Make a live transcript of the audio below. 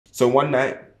So one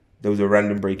night, there was a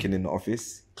random break-in the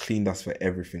office, cleaned us for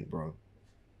everything, bro.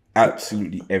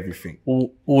 Absolutely everything.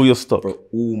 All your stock? Bro,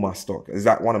 all my stock. It's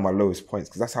like one of my lowest points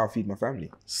because that's how I feed my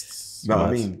family. You know what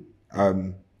I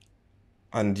mean?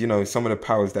 And, you know, some of the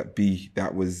powers that be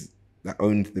that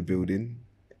owned the building,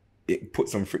 it put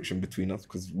some friction between us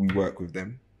because we work with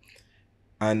them.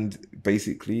 And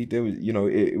basically, there was, you know,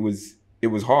 it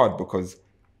was hard because,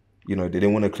 you know, they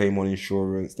didn't want to claim on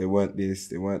insurance. They weren't this,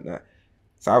 they weren't that.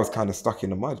 So I was kind of stuck in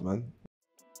the mud, man.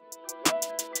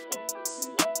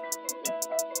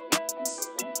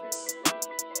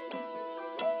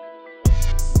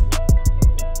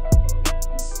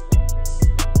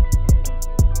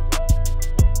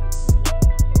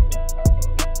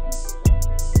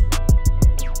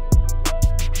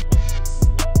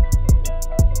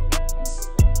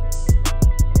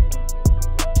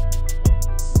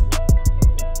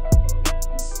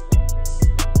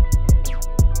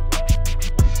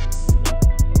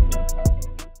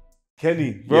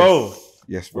 Kenny, bro.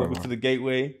 Yes, bro. Welcome to the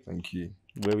Gateway. Thank you.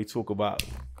 Where we talk about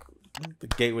the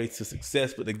gateway to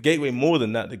success, but the gateway more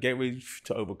than that, the gateway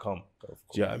to overcome. Do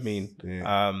you know what I mean?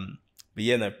 Yeah. But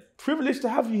yeah, no, privileged to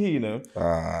have you here, you know.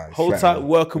 Hold tight,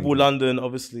 workable London,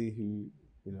 obviously, who,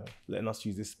 you know, letting us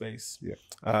use this space. Yeah.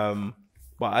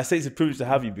 But I say it's a privilege to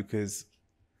have you because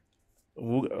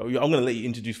I'm gonna let you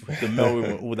introduce the MAILROOM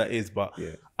and all that is, but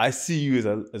yeah. I see you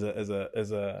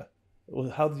as a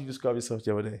how did you describe yourself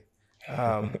the other day?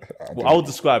 Well, I'll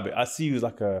describe it. I see you as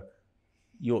like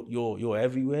you're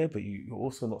everywhere, but you're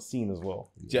also not seen as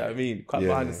well. Do you know what I mean? Quite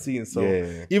behind the scenes. So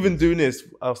even doing this,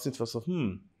 I was thinking to myself,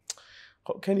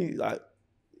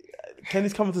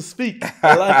 Kenny's coming to speak.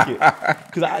 I like it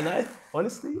because I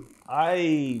honestly,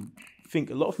 I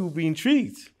think a lot of people will be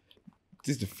intrigued.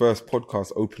 This is the first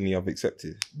podcast openly I've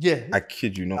accepted. Yeah. I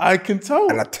kid you not. I can tell.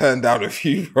 And I turned down a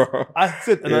few, bro. I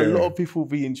said, and a lot of people will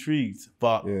be intrigued.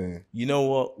 But you know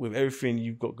what? With everything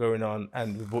you've got going on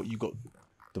and with what you got,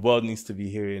 the world needs to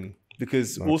be hearing.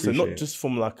 Because also, not just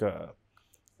from like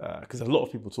because a lot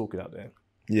of people talking out there.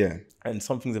 Yeah. And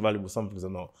some things are valuable, some things are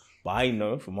not. But I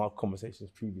know from our conversations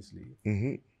previously,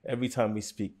 every time we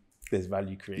speak, there's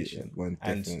value creation.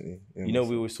 And you know,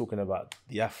 we were talking about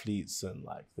the athletes and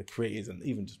like the creators and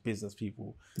even just business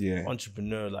people,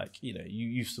 entrepreneur, like, you know,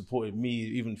 you've supported me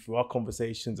even through our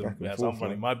conversations and as I'm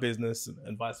running my business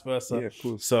and vice versa. Yeah, of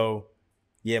course. So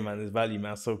yeah, man, there's value,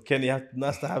 man. So Kenny,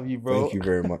 nice to have you, bro. Thank you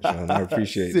very much, man. I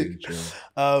appreciate it.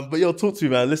 But yo, talk to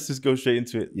me, man. Let's just go straight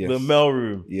into it. Yes. The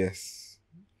MAILROOM. Yes.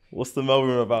 What's the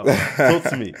MAILROOM about? Talk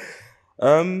to me.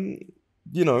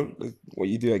 You know, what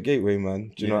you do at Gateway,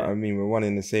 man. Do you know what I mean? We're one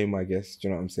in the same, I guess. Do you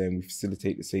know what I'm saying? We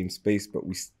facilitate the same space, but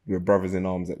we're brothers in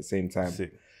arms at the same time. So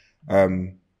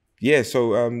the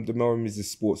MAILROOM is a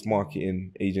sports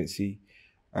marketing agency.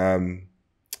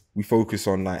 We focus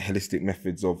on like holistic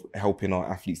methods of helping our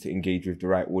athletes to engage with the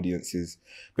right audiences,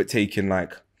 but taking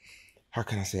like, how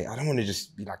can I say it? I don't want to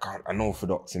just be like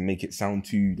unorthodox and make it sound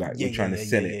too like we're trying to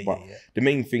sell it. But the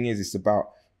main thing is it's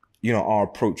about, you know, our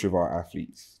approach with our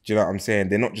athletes. Do you know what I'm saying?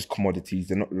 They're not just commodities.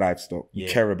 They're not livestock. You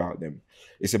care about them.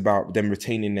 It's about them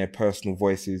retaining their personal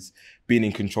voices, being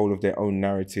in control of their own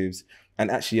narratives, and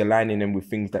actually aligning them with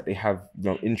things that they have, you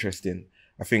know, interest in.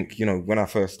 I think, you know, when I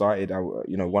first started,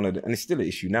 you know, and it's still an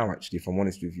issue now, actually, if I'm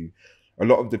honest with you, a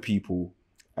lot of the people,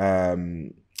 a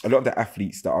lot of the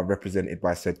athletes that are represented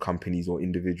by said companies or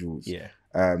individuals,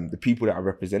 the people that are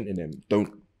representing them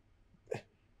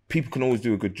people can always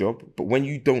do a good job, but when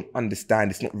you don't understand,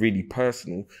 it's not really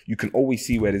personal, you can always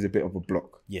see where there's a bit of a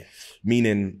block. Yeah.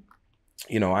 Meaning,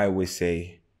 you know, I always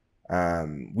say,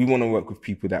 we want to work with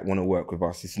people that want to work with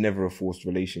us. It's never a forced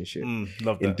relationship.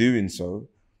 Love that. In doing so,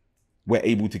 we're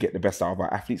able to get the best out of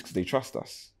our athletes because they trust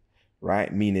us, right?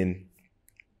 Meaning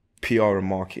PR and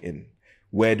marketing.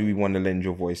 Where do we want to lend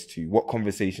your voice to? What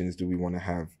conversations do we want to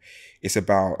have? It's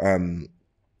about,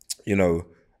 you know,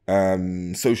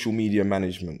 social media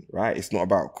management, right? It's not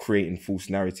about creating false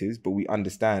narratives, but we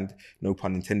understand, no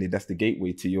pun intended, that's the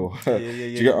gateway to your, do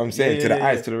you get what I'm saying? To the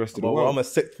eyes, to the rest of the world. I'm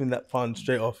accepting that pun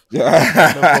straight off. No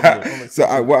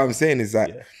problem. What I'm saying is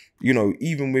that, you know,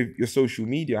 even with your social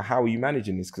media, how are you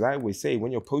managing this? Because I always say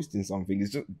when you're posting something,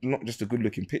 it's just not just a good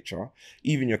looking picture.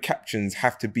 Even your captions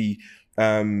have to be,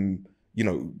 you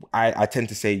know, I tend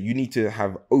to say you need to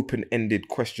have open-ended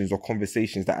questions or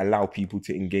conversations that allow people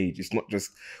to engage. It's not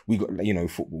just, we got, you know,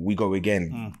 football, we go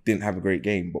again, didn't have a great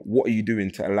game. But what are you doing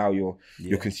to allow your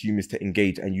consumers to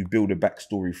engage, and you build a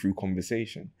backstory through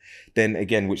conversation? Then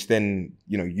again, which then,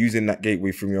 you know, using that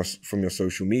gateway from your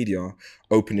social media,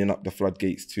 opening up the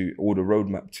floodgates to, or the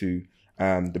roadmap to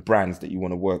the brands that you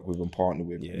want to work with and partner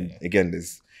with. Yeah. And again,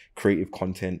 there's creative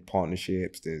content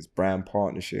partnerships, there's brand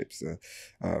partnerships.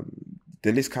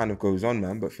 The list kind of goes on,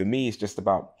 man. But for me, it's just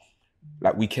about,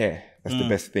 like, we care. That's the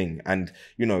best thing. And,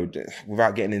 you know,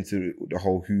 without getting into the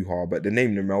whole hoo-ha, but the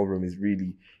name, the MAILROOM, is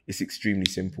really, it's extremely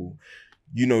simple.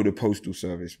 You know, the postal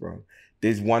service, bro.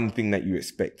 There's one thing that you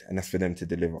expect, and that's for them to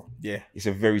deliver. Yeah. It's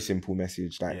a very simple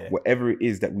message. Like, whatever it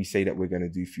is that we say that we're going to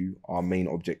do for you, our main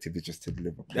objective is just to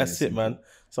deliver. That's it, man.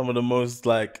 Some of the most,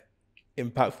 like,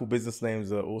 impactful business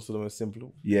names are also the most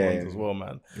simple ones as well,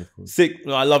 man. Sick.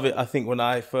 No, I love it. I think when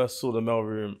I first saw the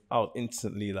MAILROOM, I was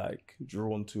instantly, like,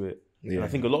 drawn to it. Yeah. And I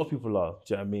think a lot of people are,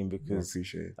 do you know what I mean? Because I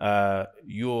appreciate it.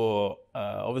 You're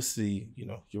obviously, you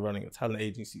know, you're running a talent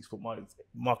agency, sport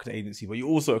marketing agency, but you're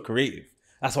also a creative.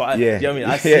 That's what do you know what I mean?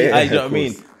 I see, you know what I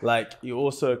mean? Like, you're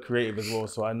also a creative as well.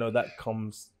 So I know that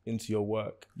comes into your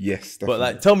work. Yes, definitely. But,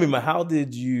 like, tell me, man, how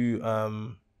did you,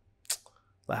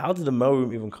 like, how did the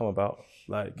MAILROOM even come about?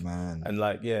 Like, man. And,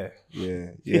 like, yeah.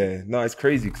 No, it's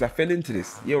crazy because I fell into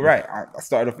this. You're right. I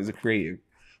started off as a creative.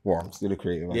 Well, I'm still a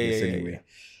creative, I guess, anyway.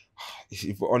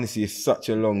 Honestly, it's such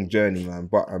a long journey, man.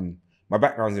 But my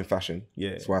background's in fashion.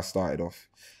 Yeah. That's where I started off.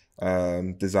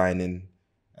 Designing.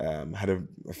 Had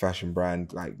a fashion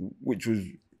brand, like, which was,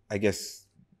 I guess,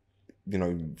 you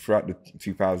know, throughout the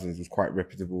 2000s was quite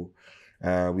reputable.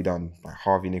 We done like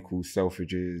Harvey Nichols,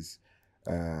 Selfridges,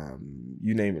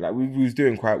 you name it. Like, we was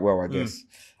doing quite well, I guess.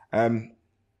 And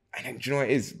then, do you know what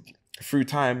it is? Through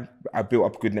time, I built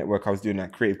up a good network. I was doing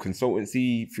like creative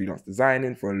consultancy, freelance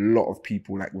designing for a lot of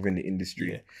people, like, within the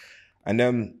industry. Yeah.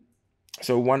 And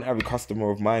so one avid customer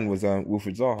of mine was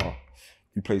Wilfred Zaha,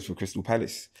 who plays for Crystal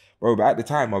Palace. Bro, but at the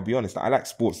time, I'll be honest, I like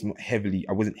sports,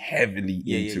 I wasn't heavily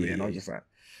into it. And I was just like,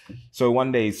 so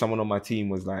one day someone on my team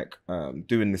was like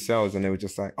doing the sales, and they were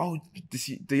just like, oh,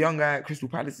 the young guy at Crystal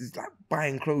Palace is like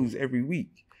buying clothes every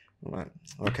week. I'm like,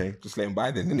 okay, just let him buy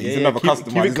then. He's another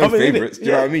customer. There's no favorites. Do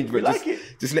you know what I mean? But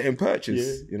just let him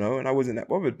purchase, you know? And I wasn't that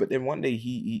bothered. But then one day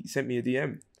he sent me a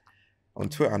DM on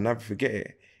Twitter. I'll never forget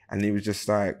it. And he was just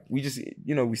like, we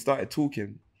started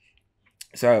talking.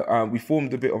 So we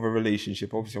formed a bit of a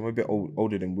relationship. Obviously, I'm a bit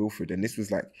older than Wilfred. And this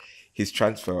was like his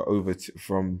transfer over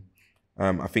from,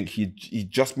 I think he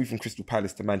just moved from Crystal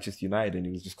Palace to Manchester United, and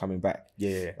he was just coming back.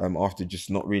 After just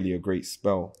not really a great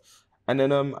spell. And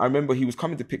then I remember he was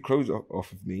coming to pick clothes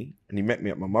off of me, and he met me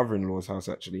at my mother-in-law's house,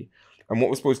 actually. And what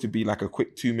was supposed to be like a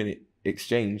quick 2-minute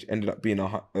exchange ended up being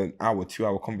an hour,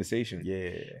 2-hour conversation.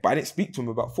 But I didn't speak to him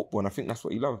about football, and I think that's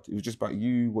what he loved. It was just about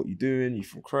you, what you're doing, you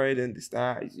from Croydon, this,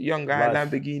 that. He's a young guy,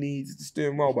 Lamborghini, he's just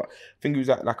doing well. But I think he was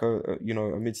at like a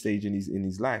mid-stage in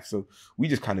his life. So we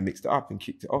just kind of mixed it up and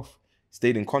kicked it off.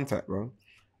 Stayed in contact, bro.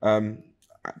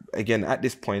 Again, at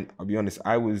this point, I'll be honest,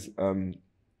 I was in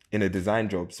a design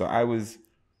job. So I was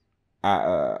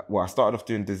I started off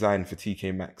doing design for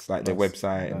TK Maxx, like their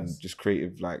website and just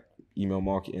creative, like, email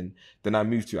marketing. Then I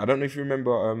moved to, I don't know if you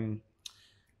remember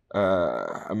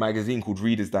a magazine called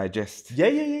Reader's Digest. So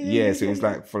it was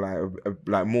like for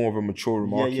like more of a mature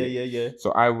market.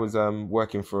 So I was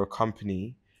working for a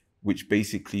company which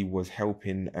basically was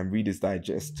helping Reader's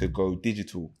Digest to go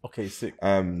digital. Okay, sick.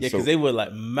 Because they were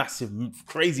like massive,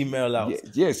 crazy mail outs.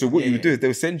 So what you would do is they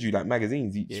would send you like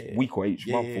magazines each week or each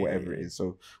month or whatever it is.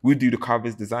 So we'd do the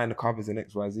covers, design the covers and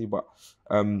XYZ. But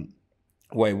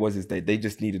what it was is they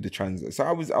just needed the transit. So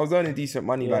I was earning decent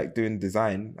money, like doing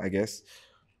design, I guess.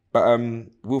 But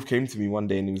Wolf came to me one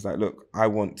day and he was like, look, I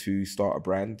want to start a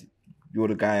brand. You're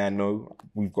the guy I know.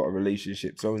 We've got a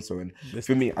relationship, so-and-so. And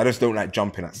for me, I just don't like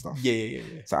jumping at stuff.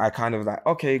 So I kind of like,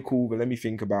 okay, cool, but let me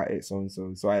think about it,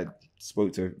 so-and-so. So I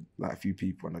spoke to like a few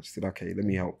people and I just said, okay, let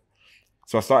me help.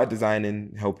 So I started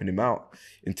designing, helping him out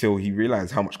until he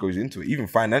realized how much goes into it, even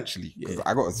financially, because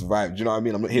I got to survive. Do you know what I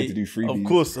mean? I'm not here to do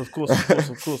freebies. Of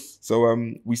course. So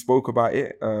we spoke about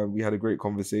it. We had a great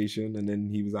conversation, and then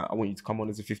he was like, I want you to come on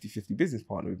as a 50-50 business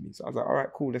partner with me. So I was like, all right,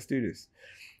 cool, let's do this.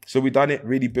 So we done it,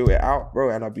 really built it out, bro.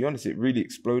 And I'll be honest, it really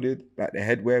exploded. Like the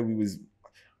headwear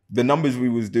the numbers we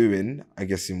was doing, I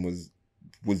guess was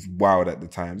wild at the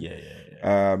time.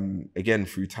 Again,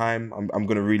 through time, I'm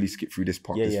going to really skip through this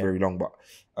part. It's very long, but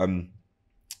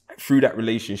through that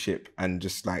relationship and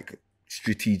just like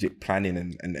strategic planning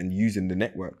and using the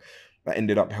network, I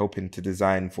ended up helping to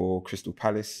design for Crystal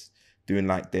Palace, doing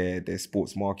like their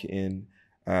sports marketing.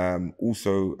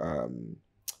 Also,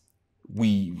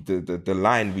 the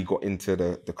line we got into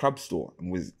the club store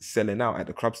and was selling out at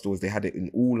the club stores. They had it in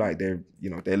all like their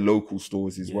local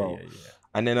stores as well.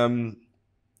 And then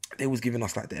they was giving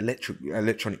us like the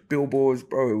electronic billboards,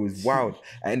 bro. It was wild.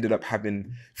 I ended up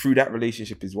having, through that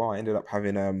relationship as well, I ended up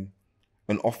having an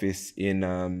office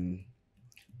in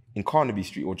in Carnaby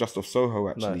Street, or just off Soho,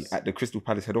 actually, at the Crystal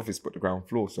Palace head office, but the ground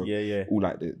floor. So all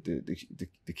like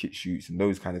the kit shoots and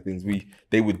those kind of things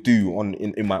they would do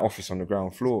in my office on the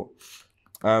ground floor.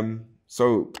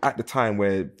 So at the time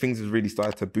where things had really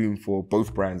started to boom for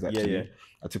both brands, actually,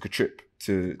 I took a trip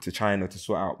to China to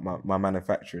sort out my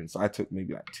manufacturing. So I took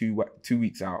maybe like 2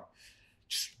 weeks out,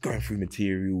 just going through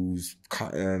materials,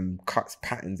 cuts,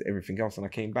 patterns, everything else, and I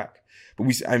came back. But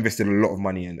I invested a lot of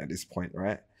money in at this point,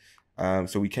 right?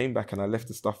 So we came back and I left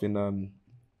the stuff in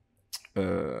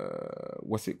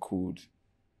what's it called,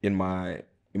 in my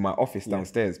office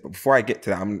downstairs. But before I get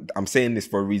to that, I'm saying this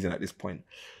for a reason at this point.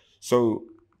 So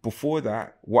before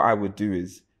that, what I would do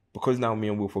is, because now me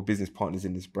and Wilf are business partners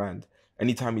in this brand,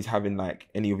 anytime he's having like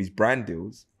any of his brand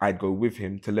deals, I'd go with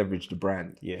him to leverage the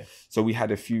brand. Yeah. So we had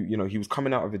a few, you know, he was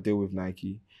coming out of a deal with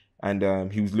Nike,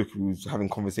 and he was having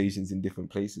conversations in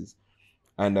different places.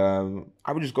 And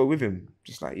I would just go with him,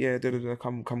 just like, yeah,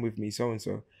 come with me, so and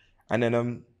so. And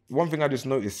then one thing I just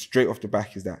noticed straight off the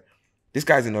back is that this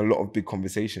guy's in a lot of big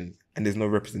conversations and there's no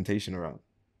representation around.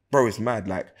 Bro, it's mad.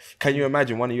 Like, can you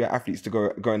imagine one of your athletes to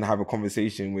go and have a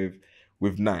conversation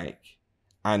with Nike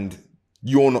and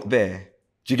you're not there?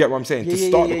 Do you get what I'm saying? To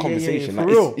start the conversation. Like,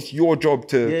 it's your job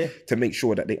to make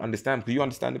sure that they understand, because you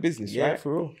understand the business, right?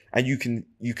 For real. And you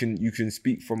can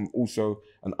speak from also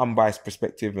an unbiased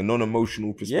perspective, a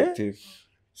non-emotional perspective.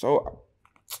 So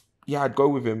yeah, I'd go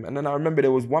with him. And then I remember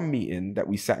there was one meeting that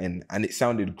we sat in and it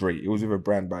sounded great. It was with a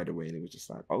brand, by the way. And it was just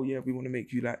like, oh yeah, we want to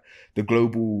make you like the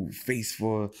global face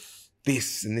for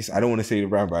this and this. I don't want to say the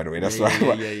brand, by the way. That's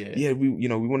right. Yeah, we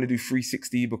want to do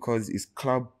 360 because it's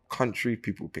club, country.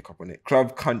 People pick up on it.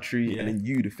 Club, country, and then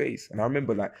you, the face. And I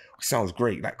remember like, sounds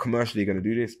great. Like commercially going to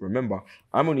do this. But remember,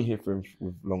 I'm only here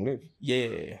with Long Live.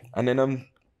 Yeah. And then I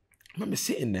remember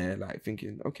sitting there like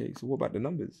thinking, okay, so what about the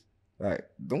numbers? Like,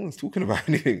 no one's talking about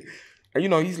anything. And, you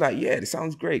know, he's like, yeah, this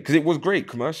sounds great. Because it was great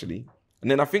commercially. And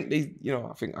then I think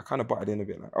I kind of butted in a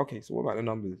bit like, okay, so what about the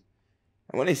numbers?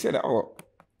 And when they said that, oh,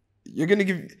 you're going to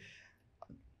give...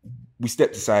 We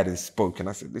stepped aside and spoke. And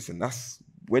I said, listen, that's...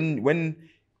 When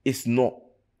it's not...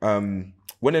 when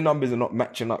the numbers are not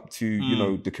matching up to, you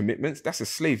know, the commitments, that's a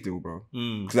slave deal, bro.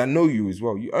 Because I know you as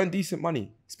well. You earn decent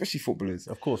money, especially footballers.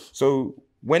 Of course. So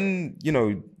when, you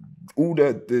know, all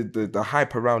the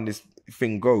hype around this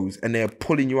thing goes and they're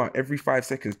pulling you out every 5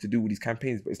 seconds to do all these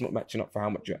campaigns, but it's not matching up for how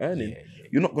much you're earning,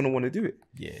 you're not going to want to do it.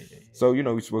 So, you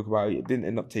know, we spoke about it. It didn't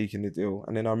end up taking the deal.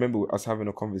 And then I remember us having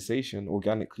a conversation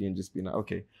organically and just being like,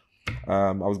 okay,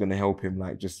 I was going to help him,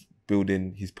 like, just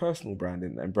building his personal brand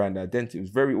and brand identity. It was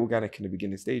very organic in the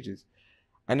beginning stages.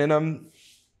 And then,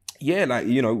 yeah, like,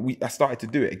 you know, I started to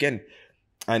do it again.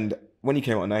 And when he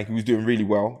came out of Nike, he was doing really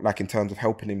well, like in terms of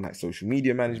helping him, like social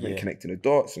media management, connecting the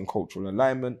dots and cultural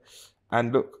alignment.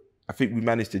 And look, I think we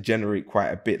managed to generate quite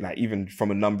a bit, like even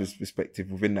from a numbers perspective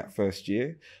within that first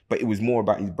year. But it was more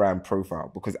about his brand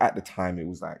profile, because at the time it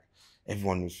was like,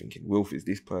 everyone was thinking, Wilf is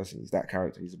this person, he's that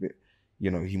character, he's a bit, you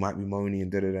know, he might be moany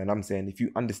and da-da-da. And I'm saying, if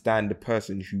you understand the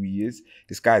person who he is,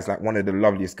 this guy's like one of the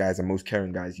loveliest guys and most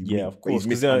caring guys you meet. Yeah, of course,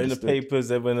 because in the papers,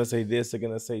 they're going to say this, they're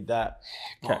going to say that.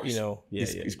 You know,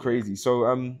 it's crazy.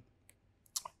 So,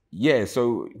 yeah,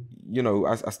 so, you know,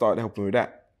 I started helping with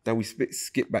that. Then we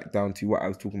skip back down to what I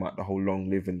was talking about, the whole Long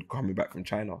Live and coming back from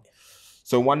China.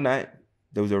 So one night,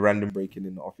 there was a random break-in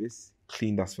the office,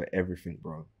 cleaned us for everything,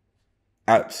 bro.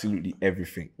 Absolutely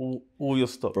everything. All your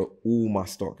stock? Bro, all my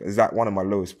stock. It's like one of my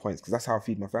lowest points, because that's how I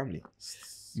feed my family.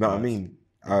 You know what I mean?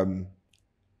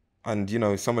 And, you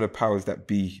know, some of the powers that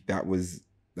be that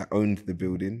owned the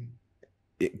building,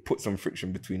 it put some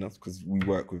friction between us because we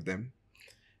work with them.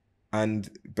 And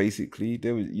basically,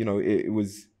 there was, you know, it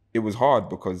was hard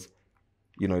because,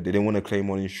 you know, they didn't want to claim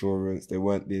on insurance. They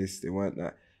weren't this, they weren't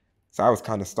that. So I was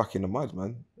kind of stuck in the mud,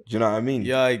 man. Do you know what I mean?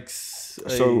 Yikes.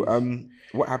 So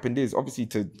what happened is, obviously,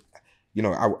 you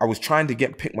know, I was trying to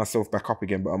pick myself back up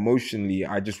again, but emotionally,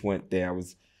 I just weren't there. I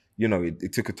was, you know,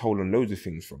 it took a toll on loads of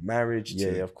things, from marriage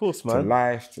to, of course, man, to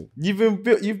life. You've been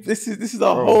built. This is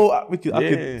a whole. I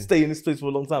could stay in this place for a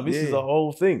long time. This is a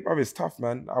whole thing, bro. It's tough,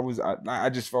 man. I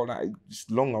just felt like I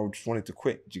just wanted to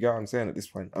quit. Do you get what I'm saying at this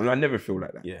point? I mean, I never feel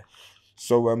like that. Yeah.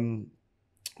 So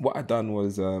what I done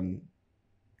was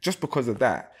just because of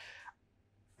that,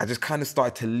 I just kind of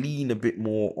started to lean a bit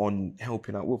more on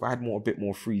helping out Wilf. I had a bit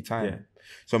more free time. Yeah.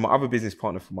 So my other business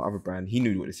partner for my other brand, he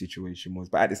knew what the situation was.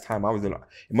 But at this time, I was in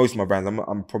most of my brands,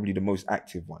 I'm probably the most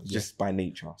active one, just by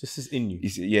nature. Just as in you.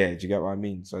 Yeah, do you get what I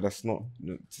mean? So that's not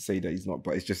to say that he's not,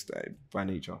 but it's just by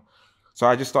nature. So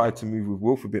I just started to move with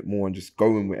Wilf a bit more and just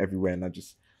going with everywhere. And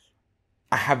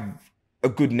I have a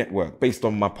good network based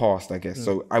on my past, I guess.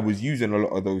 So I was using a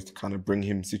lot of those to kind of bring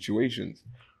him situations.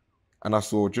 And I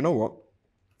saw, do you know what?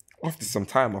 After some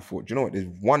time, I thought, do you know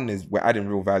what? We're adding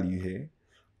real value here.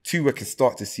 2, I can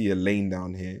start to see a lane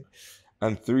down here.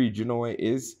 And 3, do you know what it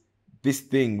is? This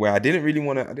thing where I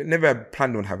never had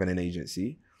planned on having an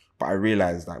agency, but I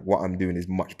realized like what I'm doing is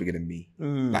much bigger than me.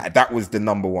 Like that was the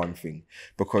number one thing,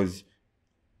 because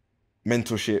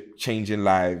mentorship, changing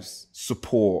lives,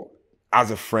 support as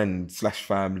a friend /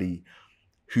 family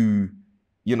who,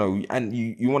 you know, and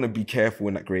you want to be careful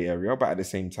in that gray area, but at the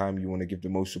same time, you want to give the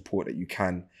most support that you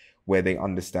can where they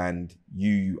understand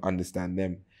you understand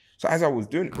them. So as I was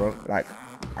doing it, bro, like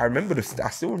I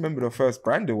still remember the first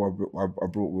brand deal I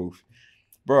brought with.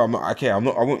 Bro,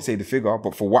 I won't say the figure,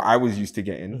 but for what I was used to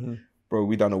getting, bro,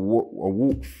 we done a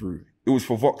walk through. It was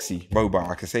for Voxy mobile,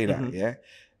 I can say that, yeah?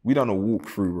 We done a walk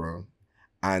through, bro.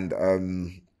 And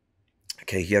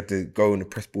okay, he had to go on the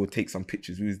press board, take some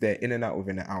pictures. We was there in and out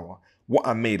within an hour. What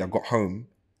I made, I got home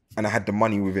and I had the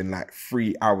money within like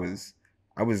 3 hours.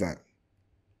 I was like,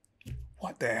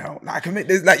 what the hell? Like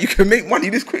you can make money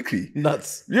this quickly.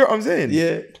 Nuts. You know what I'm saying?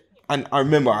 Yeah. And I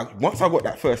remember once I got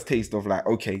that first taste of like,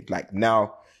 okay, like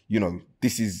now, you know,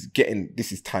 this is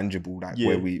tangible, like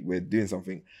where we're doing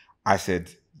something. I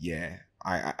said, yeah,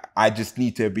 I just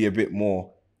need to be a bit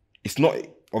more. It's not,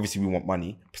 obviously we want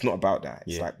money. It's not about that.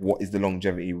 It's like, what is the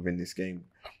longevity within this game?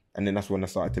 And then that's when I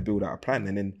started to build out a plan.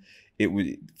 And then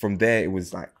from there, it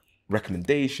was like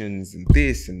recommendations and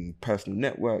this and personal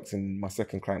networks. And my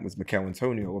second client was Mikel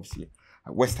Antonio, obviously,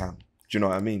 at West Ham. Do you know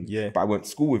what I mean? Yeah. But I went to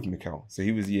school with Mikel, so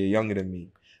he was a year younger than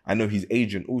me. I know his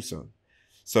agent also.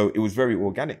 So it was very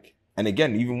organic. And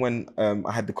again, even when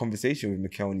I had the conversation with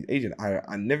Mikel and his agent,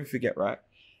 I never forget, right?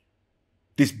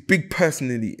 This big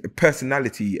personality,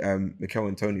 Mikel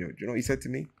Antonio, do you know what he said to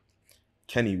me?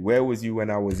 Kenny, where was you when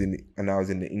I was in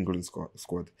the England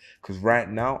squad? Because right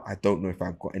now, I don't know if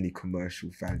I've got any commercial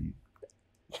value.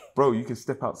 Bro, you can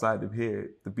step outside of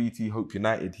here. The BT Hope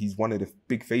United, he's one of the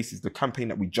big faces. The campaign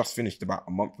that we just finished about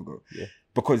a month ago. Yeah.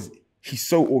 Because he's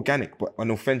so organic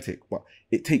and authentic. But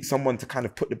it takes someone to kind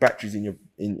of put the batteries in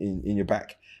your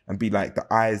back and be like the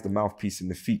eyes, the mouthpiece,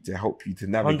 and the feet to help you to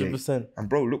navigate. 100%. And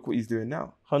bro, look what he's doing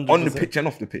now. 100%. On the pitch and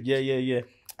off the pitch. Yeah.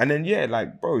 And then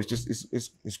like, bro,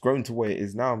 it's grown to where it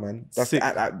is now, man. That's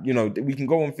you know, we can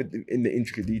go on in the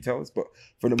intricate details, but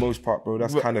for the most part, bro,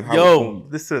 that's kind of how.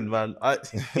 Listen, man.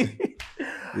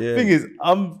 Thing is,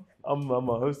 I'm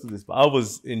a host of this, but I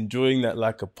was enjoying that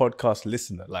like a podcast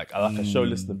listener, like a show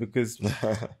listener, because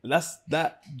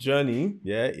that journey,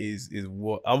 is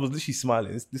what I was literally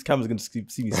smiling. This camera's gonna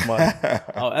see me smiling.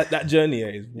 That journey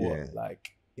is what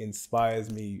like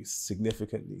inspires me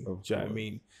significantly. Do you know what I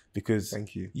mean? Because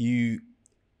thank you,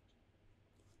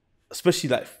 especially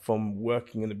like from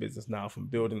working in the business now, from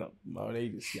building up my own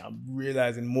agency, I'm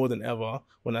realizing more than ever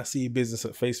when I see a business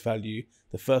at face value,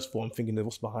 the first thought I'm thinking of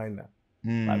what's behind that.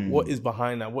 Like what is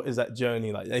behind that? What is that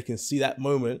journey? Like they can see that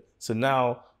moment. So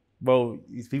now, bro,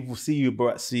 these people see you,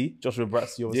 Joshua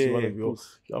Bratzi, obviously one of your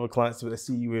other clients, but they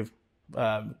see you with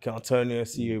Antonio,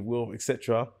 see you with Will,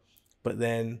 etc. But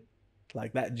then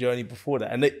like that journey before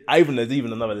that, and there's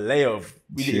even another layer of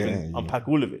we didn't even unpack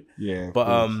all of it.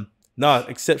 But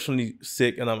exceptionally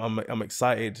sick, and I'm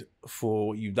excited for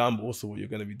what you've done, but also what you're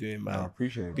going to be doing, man. I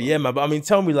appreciate it. But yeah, man. But I mean,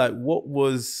 tell me, like, what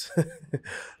was,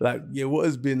 what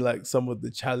has been like some of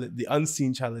the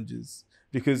unseen challenges?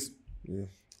 Because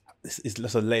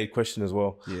that's a layered question as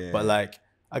well. Yeah. But like,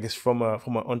 I guess from an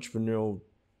entrepreneurial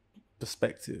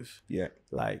perspective,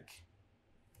 like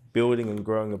building and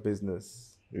growing a business.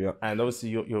 Yeah, and obviously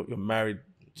you're married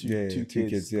to two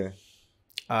kids.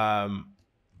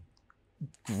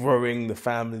 Growing the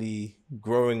family,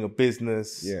 growing a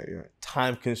business.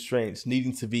 Time constraints,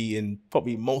 needing to be in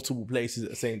probably multiple places at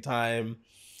the same time,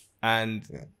 and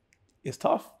it's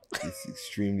tough. It's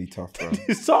extremely tough, bro.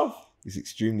 It's tough. It's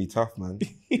extremely tough, man.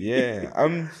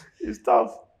 Yeah, it's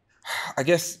tough. I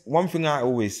guess one thing I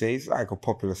always say is like a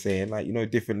popular saying, like, you know,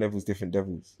 different levels, different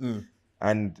devils,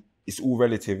 and it's all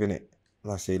relative, innit?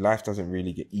 And I say life doesn't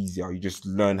really get easier. You just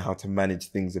learn how to manage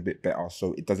things a bit better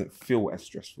so it doesn't feel as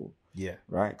stressful. Yeah.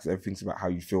 Right? Because everything's about how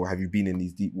you feel. Have you been in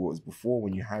these deep waters before?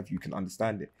 When you have, you can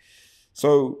understand it.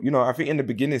 So, you know, I think in the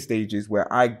beginning stages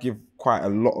where I give quite a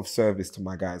lot of service to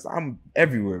my guys, I'm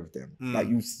everywhere with them. Like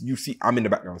you see, I'm in the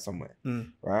background somewhere.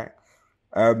 Right?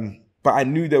 But I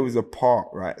knew there was a part,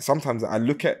 right? Sometimes I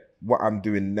look at what I'm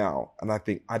doing now and I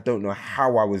think, I don't know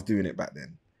how I was doing it back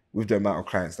then with the amount of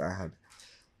clients that I had.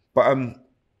 But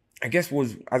I guess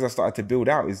as I started to build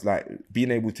out is like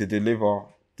being able to deliver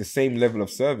the same level of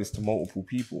service to multiple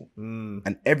people,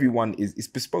 and everyone is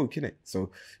bespoke, innit?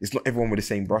 So it's not everyone with the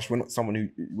same brush. We're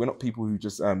not people who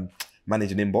just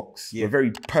manage an inbox. We're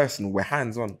very personal. We're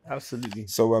hands on. Absolutely.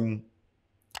 So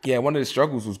yeah, one of the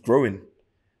struggles was growing.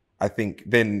 I think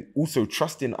then also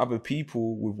trusting other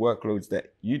people with workloads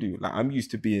that you do. Like I'm used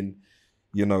to being,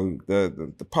 you know,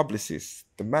 the publicist,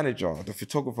 the manager, the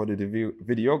photographer, the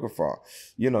videographer,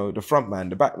 you know, the front man,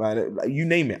 the back man, like, you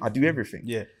name it, I do everything.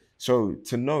 Yeah. So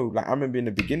to know, like I remember in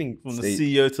the beginning, from the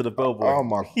CEO to the bellboy. Oh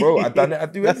my bro, I done it. I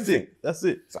do everything. That's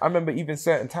it. So I remember even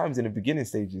certain times in the beginning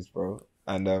stages, bro.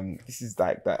 And this is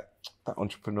like that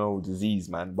entrepreneurial disease,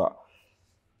 man. But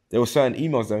there were certain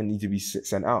emails that need to be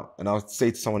sent out, and I'll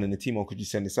say to someone in the team, "Oh, could you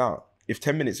send this out?" If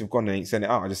 10 minutes have gone and I ain't send it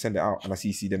out, I just send it out and I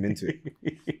CC them into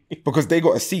it because they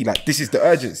got to see like this is the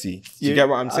urgency. Do you get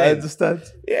what I'm saying? I understand.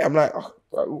 Yeah, I'm like,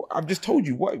 oh, I've just told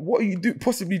you what are you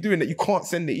possibly doing that you can't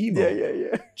send the email?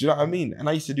 Yeah. Do you know what I mean? And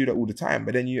I used to do that all the time,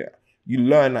 but then you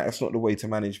learn that that's not the way to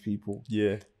manage people.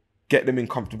 Yeah, get them in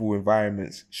comfortable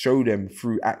environments, show them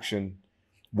through action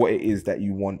what it is that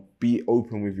you want. Be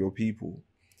open with your people.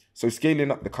 So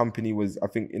scaling up the company was, I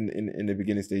think, in the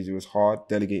beginning stage, it was hard.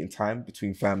 Delegating time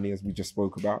between family, as we just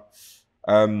spoke about.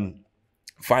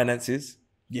 Finances.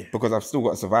 Yeah. Because I've still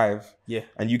got to survive. Yeah.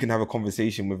 And you can have a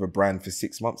conversation with a brand for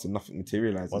 6 months and nothing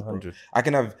materializes. 100. Bro. I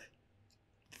can have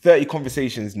 30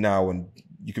 conversations now and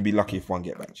you can be lucky if one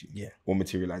get back to you. Yeah. Or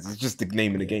materializes. It's just the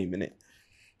name of the game, innit?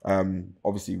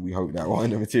 Obviously we hope that one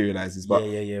materializes, but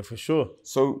yeah, for sure.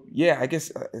 So yeah, I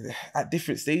guess at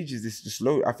different stages it's just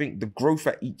low. I think the growth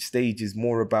at each stage is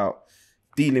more about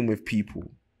dealing with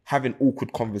people, having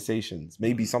awkward conversations.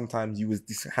 Maybe sometimes you was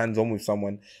hands-on with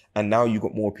someone and now you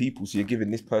got more people, so you're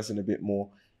giving this person a bit more,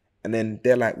 and then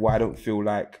they're like, well, I don't feel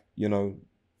like, you know,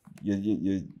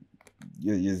 you're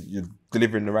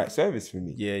delivering the right service for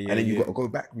me. Yeah. And then you got to go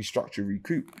back, restructure,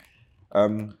 recoup.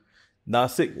 Nah,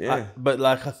 sick. Yeah. But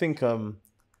like, I think,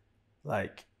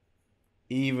 like,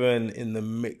 even in the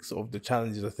mix of the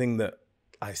challenges, the thing that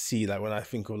I see, like, when I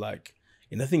think of, like,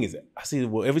 and the thing is, I see the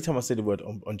word, every time I say the word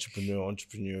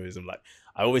entrepreneurism, like,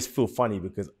 I always feel funny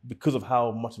because of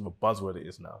how much of a buzzword it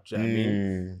is now. Do you know what I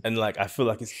mean? And like, I feel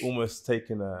like it's almost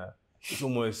it's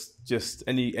almost just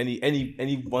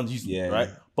anyone's using it, right?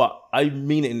 But I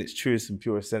mean it in its truest and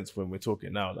purest sense when we're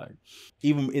talking now. Like,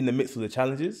 even in the midst of the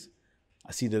challenges,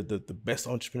 I see the best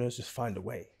entrepreneurs just find a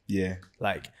way. Yeah.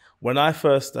 Like when I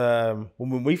first,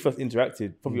 when we first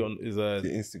interacted, probably on the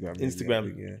Instagram.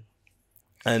 Instagram. Yeah.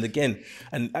 And again,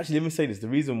 and actually, let me say this: the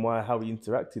reason how we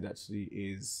interacted actually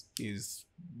is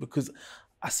because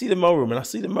I see the MAILROOM and I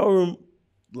see the MAILROOM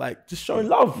like just showing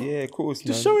love. Yeah, of course,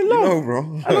 just showing love, you know, bro.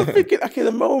 And I'm thinking, okay,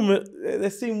 the MAILROOM, they're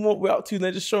seeing what we're up to, and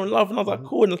they're just showing love. And I was like,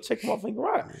 cool, and I check them out, thinking,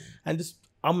 right, and just.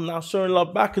 I'm now showing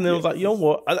love back, and then I was like, you know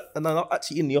what? And I'm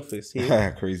actually in the office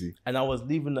here. Crazy. And I was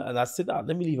leaving, and I said,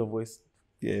 let me leave a voice.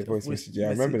 Yeah, voice message. Yeah, I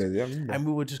remember that. Yeah, I remember. And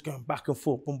we were just going back and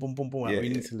forth, boom, boom, boom, boom. Yeah, we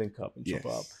need to link up and chop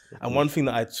up. Of and one thing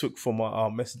that I took from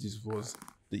our messages was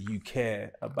that you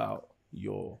care about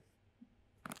your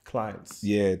clients.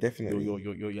 Yeah, definitely.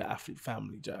 Your athlete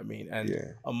family. Do you know what I mean?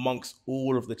 And amongst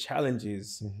all of the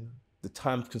challenges, the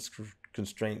time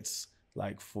constraints,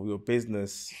 like for your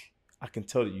business, I can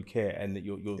tell that you care and that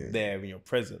you're there and you're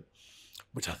present,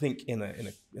 which I think in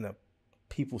a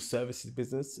people services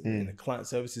business, in a client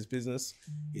services business,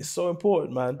 is so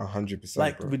important, man. 100%,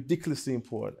 like bro. Ridiculously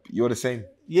important. You're the same.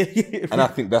 Yeah. And I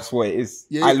think that's what it is.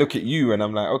 Yeah. I look at you and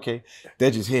I'm like, okay,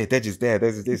 Deji's here, Deji's there,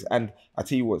 there's this. And I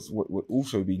tell you what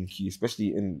also being key,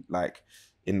 especially in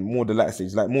more the latter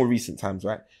stage, like more recent times,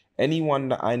 right? Anyone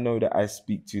that I know that I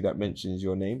speak to that mentions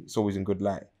your name, it's always in good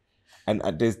light. And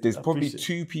there's probably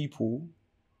two people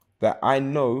that I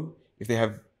know if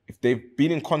they've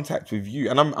been in contact with you,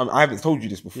 and I haven't told you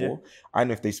this before. I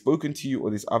know if they've spoken to you or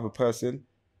this other person,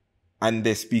 and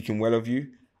they're speaking well of you,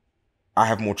 I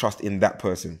have more trust in that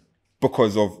person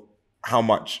because of how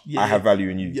much I have value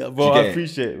in you. Yeah, bro, I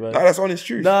appreciate it, man. No, that's honest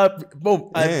truth. Nah,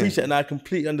 bro, I appreciate it, and I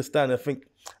completely understand. I think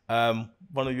one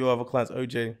of your other clients,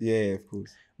 OJ. Yeah, of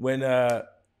course. When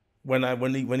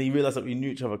he realized that we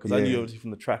knew each other, because I knew obviously from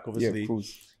the track, obviously. Yeah, of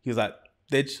course. He was like,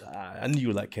 I knew you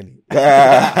were like Kenny.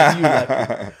 I knew you were like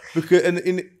Kenny. Because and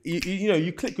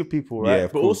you click with people, right? Yeah,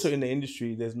 but also in the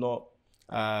industry, there's not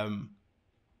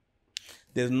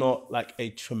like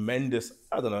a tremendous,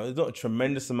 there's not a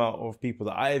tremendous amount of people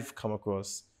that I've come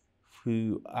across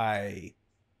who I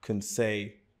can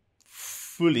say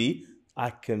fully I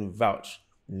can vouch.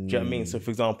 Do you know what I mean? So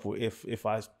for example, if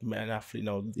I met an athlete,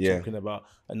 talking about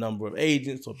a number of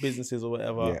agents or businesses or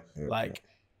whatever,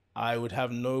 I would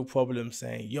have no problem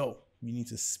saying, yo, you need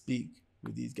to speak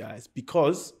with these guys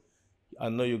because I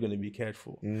know you're going to be cared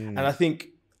for. And I think,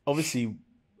 obviously,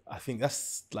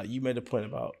 that's like you made a point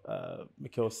about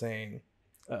Mikel saying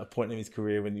at a point in his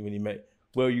career when he met,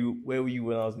 where were you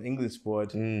when I was in England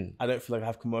squad? I don't feel like I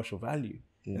have commercial value.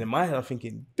 And in my head, I'm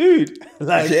thinking, dude,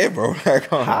 like, yeah, bro,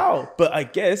 how? But I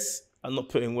guess I'm not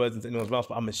putting words into anyone's mouth,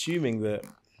 but I'm assuming that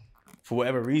for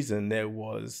whatever reason, there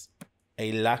was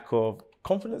a lack of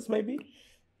confidence, maybe,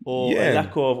 or a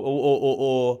lack of,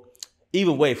 or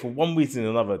either way, for one reason or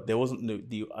another, there wasn't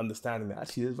the understanding that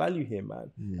actually there's value here,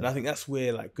 man. And I think that's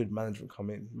where like good management come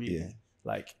in, really. Yeah.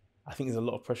 Like, I think there's a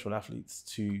lot of pressure on athletes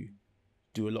to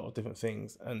do a lot of different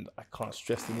things, and I can't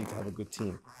stress the need to have a good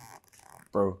team.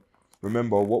 Bro,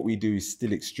 remember what we do is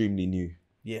still extremely new.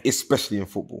 Yeah. Especially in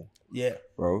football. Yeah.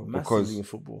 Bro. Massively because in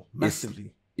football.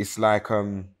 Massively. It's like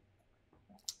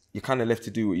you're kind of left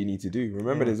to do what you need to do.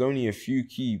 Remember, there's only a few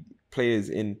key players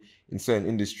in certain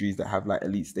industries that have like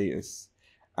elite status.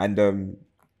 And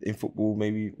in football,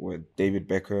 maybe David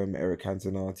Beckham, Eric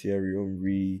Cantona, Thierry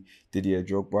Henry, Didier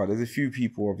Drogba. There's a few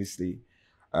people, obviously.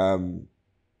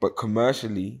 But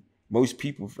commercially, most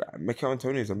people, Mikel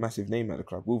Antonio is a massive name at the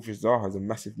club. Wilfried Zaha is a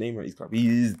massive name at his club.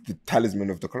 He is the talisman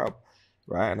of the club,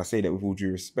 right? And I say that with all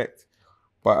due respect.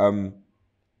 But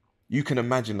you can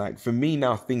imagine, like, for me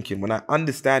now thinking, when I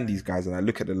understand these guys and I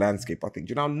look at the landscape, I think,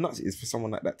 do you know how nuts it is for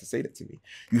someone like that to say that to me?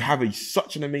 You have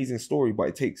such an amazing story, but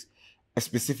it takes a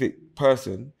specific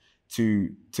person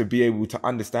to be able to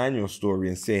understand your story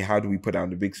and say, how do we put it on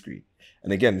the big screen?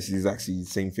 And again, this is actually the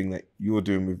same thing that you're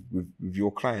doing with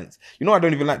your clients. You know, I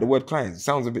don't even like the word clients. It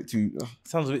sounds a bit too...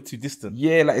 sounds a bit too distant.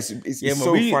 Yeah, like it's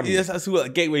so funny. That's what a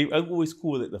gateway. I always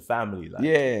call it the family. Like,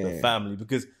 the family.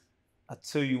 Because I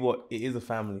tell you what, it is a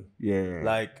family. Yeah.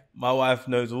 Like, my wife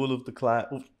knows all of our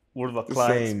clients.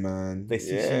 The same, man.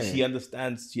 She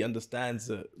understands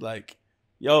that, like,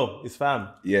 yo, it's fam.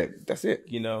 Yeah, that's it.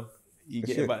 You know? You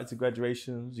get invited to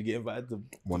graduations, you get invited to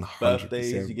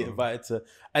birthdays, you get invited to...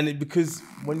 And because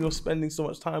when you're spending so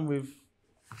much time with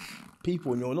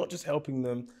people and you're not just helping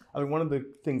them... I mean, one of the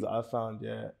things that I found,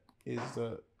 is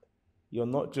that you're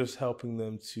not just helping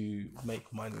them to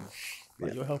make money,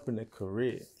 but you're helping their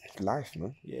career. It's life,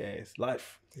 man. Yeah, it's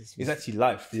life. It's actually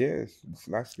life. Yeah, it's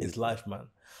life. It's life, man.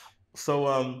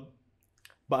 So,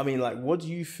 but I mean, like, what do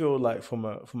you feel like from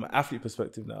an athlete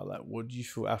perspective now? Like, what do you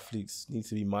feel athletes need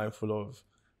to be mindful of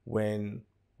when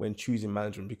choosing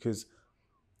management? Because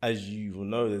as you will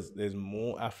know, there's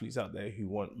more athletes out there who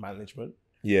want management.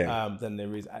 Yeah. Than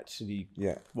there is actually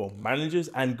managers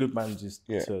and good managers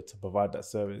to provide that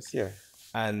service. Yeah.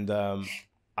 And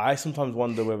I sometimes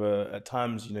wonder whether at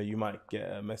times, you know, you might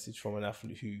get a message from an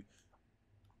athlete who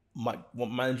might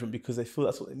want management because they feel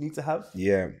that's what they need to have.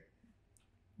 Yeah.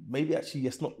 Maybe actually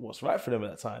it's not what's right for them at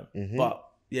that time. Mm-hmm. But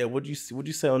yeah, what do you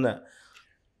say on that?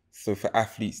 So for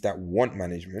athletes that want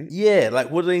management, like,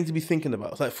 what do they need to be thinking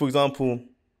about? Like, for example,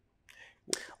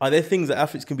 are there things that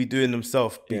athletes can be doing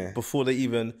themselves before they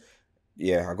even?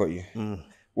 Yeah, I got you.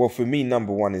 Well, for me,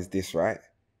 number one is this, right?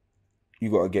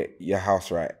 You got to get your house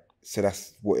right. So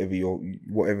that's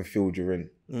whatever field you're in.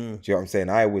 Do you know what I'm saying?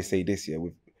 I always say this,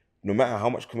 no matter how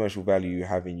much commercial value you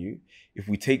have in you, if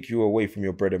we take you away from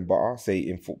your bread and butter, say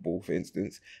in football, for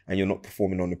instance, and you're not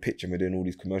performing on the pitch and we're doing all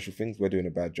these commercial things, we're doing a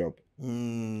bad job.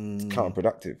 It's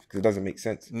counterproductive because it doesn't make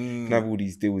sense. You can have all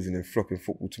these deals and then flop in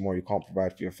football tomorrow, you can't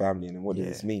provide for your family. And then what does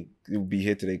this mean? You'll be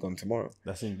here today, gone tomorrow.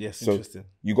 That's interesting.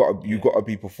 You gotta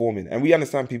be performing. And we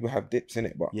understand people have dips in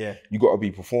it, but you gotta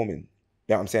be performing.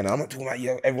 You know what I'm saying? I'm not talking about,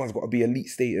 everyone's got to be elite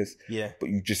status. Yeah. But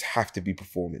you just have to be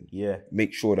performing. Yeah.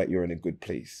 Make sure that you're in a good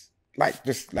place.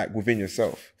 Just within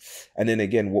yourself. And then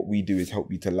again, what we do is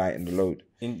help you to lighten the load.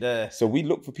 So we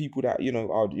look for people that,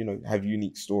 have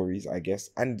unique stories, I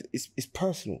guess. And it's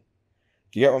personal.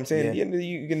 Do you get what I'm saying? Yeah.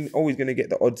 You're always going to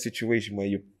get the odd situation where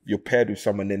you're paired with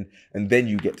someone and then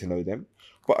you get to know them.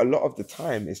 But a lot of the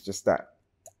time, it's just that,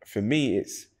 for me,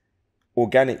 it's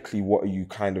organically, what are you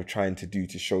kind of trying to do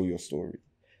to show your story?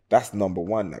 That's number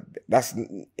one.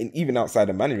 And even outside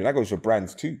of management, that goes for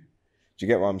brands too. Do you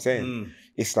get what I'm saying?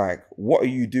 It's like, what are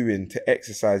you doing to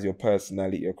exercise your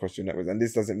personality across your networks? And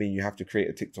this doesn't mean you have to create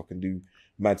a TikTok and do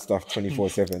mad stuff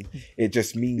 24/7. It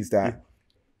just means that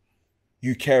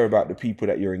you care about the people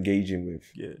that you're engaging with.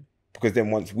 Yeah. Because then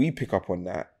once we pick up on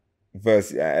that,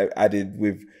 versus added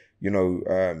with,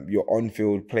 your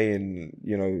on-field playing,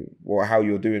 or how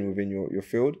you're doing within your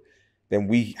field, then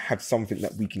we have something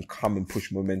that we can come and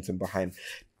push momentum behind.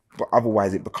 But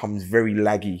otherwise it becomes very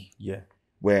laggy. Yeah.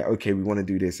 Where, okay, we want to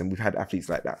do this. And we've had athletes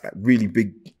like that, like really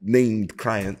big named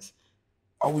clients.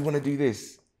 Oh, we want to do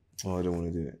this. Oh, I don't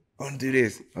want to do it. I want to do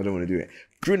this. I don't want to do it.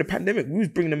 During the pandemic, we was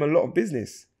bringing them a lot of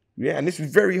business. Yeah, and this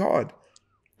was very hard.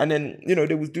 And then,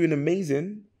 they was doing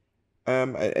amazing.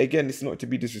 Again, it's not to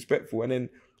be disrespectful. And then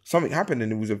something happened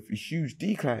and it was a huge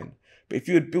decline. But if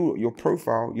you had built your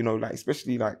profile,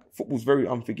 especially football's very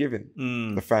unforgiving,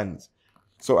 the fans.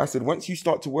 So I said, once you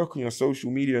start to work on your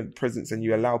social media presence and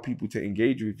you allow people to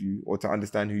engage with you or to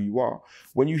understand who you are,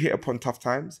 when you hit upon tough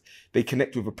times, they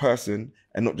connect with a person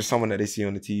and not just someone that they see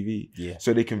on the TV. Yeah.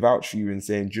 So they can vouch for you and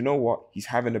saying, do you know what? He's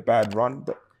having a bad run,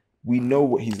 but we know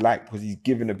what he's like because he's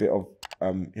given a bit of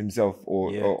himself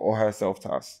or herself to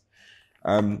us.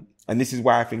 And this is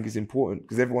why I think it's important,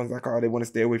 because everyone's like, oh, they want to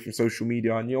stay away from social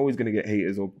media, and you're always going to get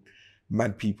haters or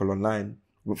mad people online.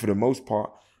 But for the most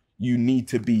part, you need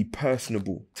to be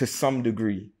personable to some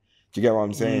degree. Do you get what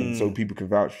I'm saying? So people can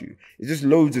vouch for you. It's just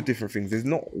loads of different things. There's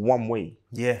not one way.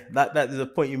 Yeah, that is a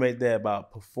point you made there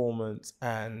about performance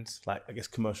and, like, I guess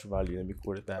commercial value, let me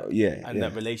call it that. And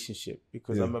that relationship.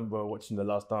 Because I remember watching The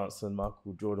Last Dance and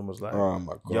Michael Jordan was like, oh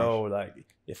my gosh, yo, like,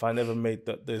 if I never made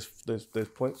those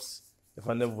points, if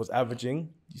I never was averaging,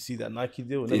 you see that Nike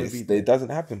deal, never be there. It doesn't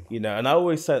happen. You know, and I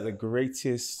always say the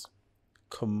greatest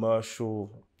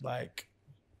commercial, like,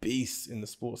 beasts in the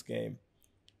sports game,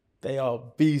 they are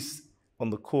beasts on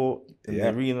the court, in the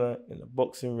arena, in the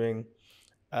boxing ring.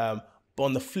 But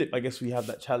on the flip, I guess we have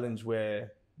that challenge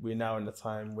where we're now in a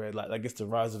time where, like, I guess the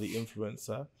rise of the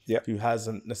influencer, who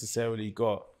hasn't necessarily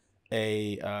got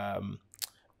a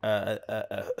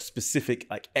specific,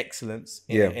 like, excellence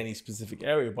in any specific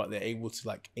area, but they're able to,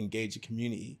 like, engage a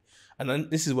community. And then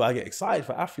this is where I get excited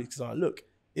for athletes, because I'm like, look,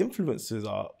 influencers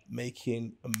are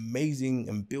making amazing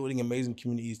and building amazing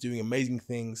communities, doing amazing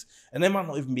things, and they might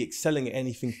not even be excelling at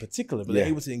anything particular, but they're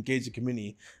able to engage the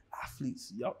community.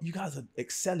 Athletes, you guys are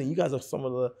excelling. You guys are some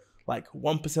of the, like,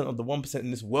 1% of the 1%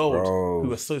 in this world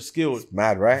who are so skilled. It's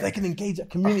mad, right? If they can engage that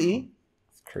community.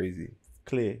 It's crazy.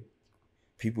 Clear.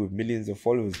 People with millions of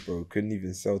followers, bro, couldn't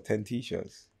even sell 10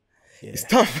 t-shirts. Yeah. It's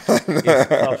tough. It's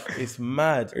tough. It's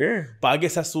mad. Yeah. But I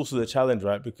guess that's also the challenge,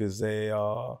 right? Because they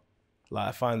are, like,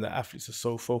 I find that athletes are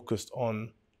so focused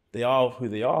on, they are who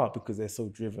they are because they're so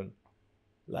driven.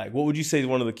 Like, what would you say is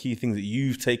one of the key things that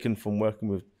you've taken from working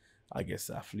with, I guess,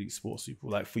 athletes, sports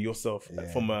people, like, for yourself,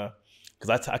 like, from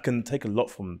because I can take a lot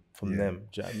from them.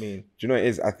 Do you know what I mean? Do you know what it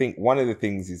is? I think one of the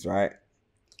things is, right,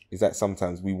 is that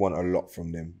sometimes we want a lot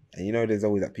from them. And, you know, there's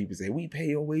always that people say, we pay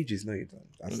your wages. No, you don't.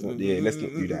 That's not, let's not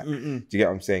do that. Do you get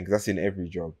what I'm saying? Because that's in every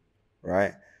job,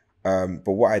 right?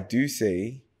 But what I do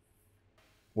say,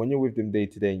 when you're with them day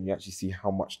to day and you actually see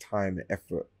how much time and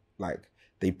effort, like,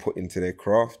 they put into their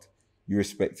craft, you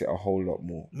respect it a whole lot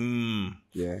more.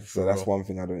 So that's one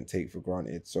thing I don't take for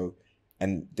granted. So,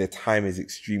 and their time is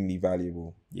extremely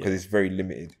valuable because it's very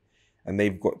limited, and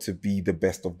they've got to be the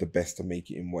best of the best to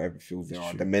make it in whatever field they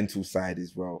are. The mental side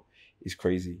as well is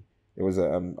crazy. There was I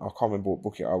can't remember what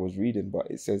book I was reading,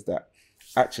 but it says that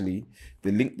actually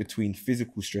the link between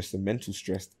physical stress and mental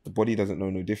stress, the body doesn't know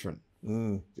no different.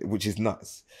 Which is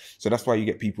nuts. So that's why you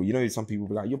get people, you know, some people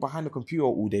be like, you're behind the computer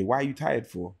all day, why are you tired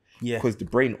for? Because the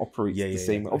brain operates the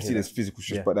same way. Obviously there's physical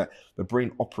stress, but that the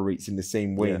brain operates in the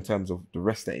same way in terms of the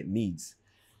rest that it needs.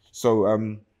 So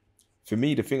for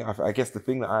me, the thing, I guess the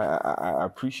thing that I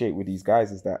appreciate with these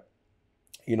guys is that,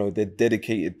 you know, they're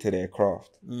dedicated to their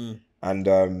craft. And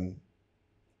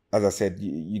as I said,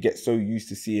 you get so used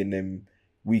to seeing them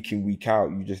week in, week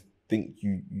out, you just think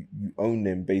you own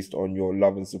them based on your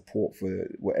love and support for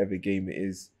whatever game it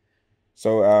is.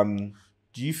 So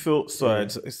do you feel, sorry,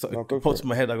 it's popped to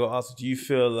my head, I got asked, do you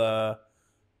feel a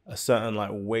certain,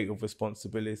 like, weight of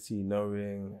responsibility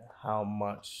knowing how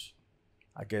much,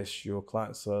 I guess, your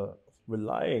clients are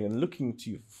relying and looking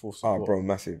to you for support? Oh, bro,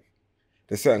 massive.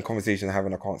 There's certain conversations I'm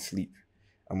having, I can't sleep,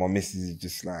 and my missus is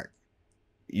just like,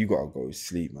 you gotta go to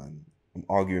sleep, man. I'm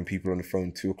arguing people on the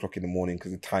phone 2 o'clock in the morning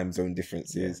because the time zone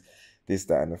differences, this,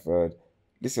 that, and the third.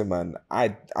 Listen, man,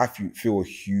 I feel a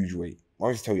huge weight. I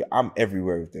always tell you, I'm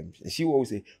everywhere with them. And she will always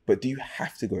say, but do you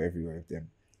have to go everywhere with them?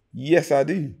 Yes, I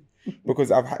do.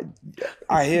 Because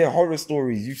I hear horror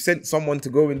stories. You've sent someone to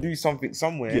go and do something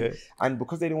somewhere, and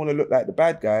because they don't want to look like the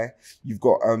bad guy, you've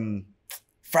got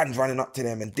fans running up to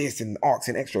them and this and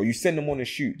asking extra. You send them on a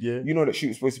shoot. You know that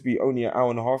shoot's supposed to be only an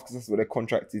hour and a half because that's what they're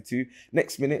contracted to.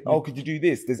 Next minute, oh, could you do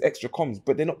this? There's extra comms,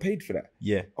 but they're not paid for that.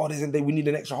 Oh, we need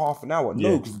an extra half an hour.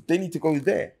 No, because they need to go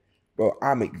there. Bro,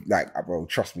 bro,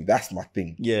 trust me, that's my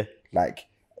thing. Like,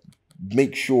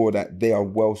 make sure that they are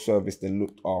well serviced and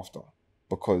looked after,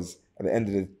 because at the end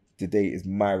of the day, it's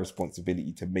my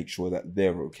responsibility to make sure that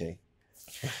they're okay.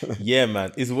 Yeah,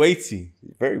 man, it's weighty.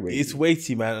 Very weighty. It's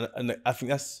weighty, man. And I think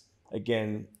that's,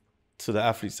 again, to the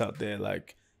athletes out there,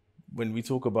 like, when we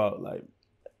talk about, like,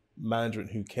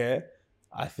 management who care,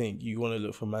 I think you want to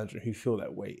look for management who feel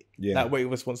that weight. That weight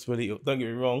of responsibility. Don't get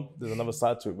me wrong, there's another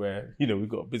side to it where, you know, we've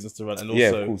got a business to run, and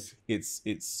also of course.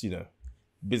 it's you know,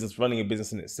 running a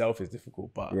business in itself is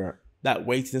difficult, but that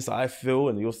weightiness that I feel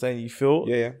and you're saying you feel,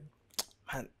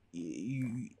 man,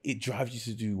 it drives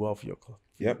you to do well for your club.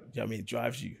 Yep. You know what I mean? It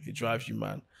drives you,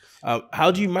 man.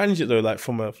 How do you manage it though? Like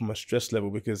from a stress level,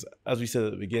 because as we said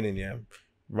at the beginning, yeah,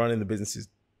 running the business is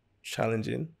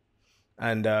challenging,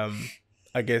 and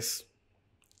I guess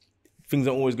things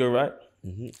don't always go right.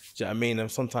 Mm-hmm. Do you know what I mean?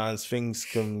 And sometimes things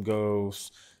can go,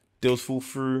 deals fall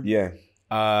through. Yeah.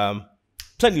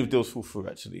 Plenty of deals fall through,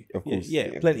 actually. Of course.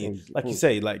 Yeah, plenty. Like you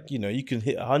say, like, you know, you can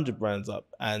hit 100 brands up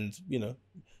and, you know,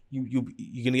 you're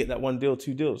going to get that one deal,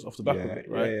 2 deals off the back of it,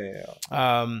 right?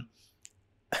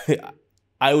 Yeah.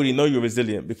 I already know you're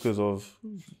resilient because of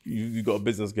you got a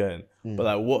business going. But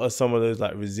like, what are some of those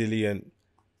like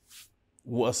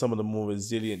what are some of the more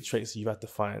resilient traits you've had to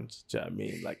find, do you know what I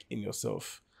mean? Like in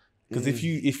yourself. Because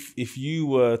if you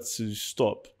were to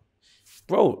stop,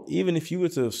 bro, even if you were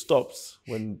to have stopped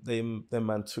when them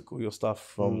man took all your stuff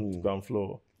from the ground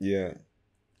floor, yeah,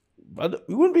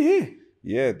 we wouldn't be here.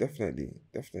 Yeah, definitely.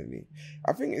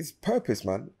 I think it's purpose,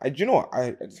 man. You know what?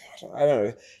 I don't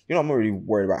know. You know, I'm not really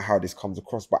worried about how this comes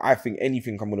across, but I think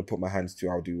anything I'm gonna put my hands to,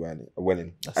 I'll do well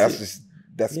in.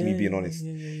 That's me being honest.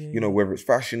 Yeah. You know, whether it's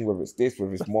fashion, whether it's this,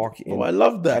 whether it's marketing. Oh, I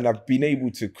love that. And I've been able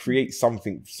to create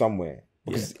something somewhere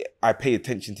because I pay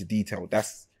attention to detail.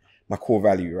 That's my core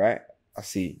value, right? I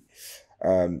see.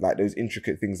 Like those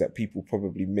intricate things that people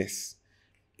probably miss.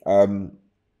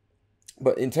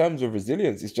 But in terms of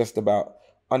resilience, it's just about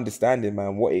understanding,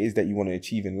 man, what it is that you want to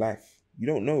achieve in life. You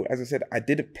don't know. As I said, I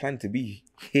didn't plan to be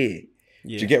here.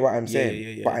 Yeah. Do you get what I'm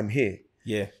saying? Yeah. But I'm here.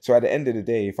 Yeah. So at the end of the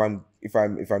day, if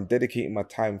I'm dedicating my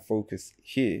time focus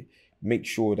here, make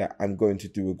sure that I'm going to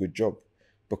do a good job.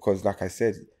 Because like I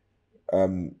said,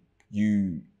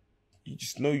 you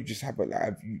just know you just have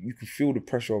you can feel the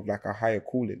pressure of like a higher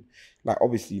calling. Like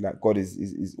obviously, like God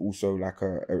is also like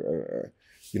a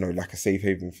you know, like a safe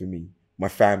haven for me. My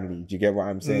family, do you get what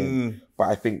I'm saying? But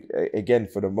I think, again,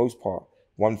 for the most part,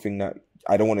 one thing that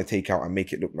I don't want to take out and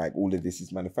make it look like all of this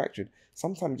is manufactured.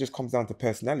 Sometimes it just comes down to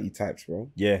personality types, bro.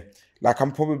 Yeah. Like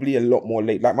I'm probably a lot more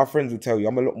laid. Like my friends will tell you,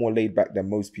 I'm a lot more laid back than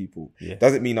most people. Yeah.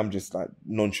 Doesn't mean I'm just like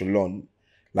nonchalant.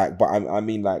 Like, but I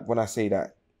mean, like when I say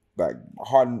that, like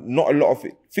not a lot of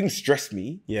things stress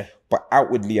me. Yeah. But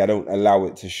outwardly, I don't allow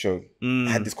it to show. I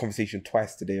had this conversation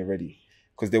twice today already.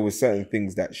 Because there were certain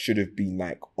things that should have been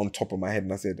like on top of my head.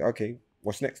 And I said, okay,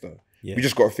 what's next though? Yeah. We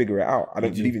just got to figure it out. I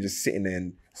don't believe in just sitting there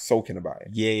and sulking about it.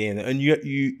 Yeah. And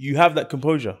you have that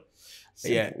composure.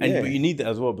 Simple, but you need that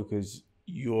as well because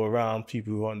you're around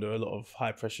people who are under a lot of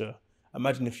high pressure.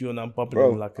 Imagine if you're now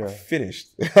bubbling like a... I'm finished.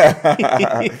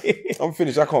 I'm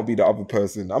finished. I can't be the other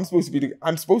person. I'm supposed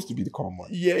to be the calm one.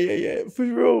 Yeah. For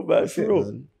real, man. For real.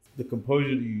 Man. The composure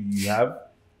that you have,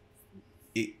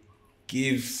 it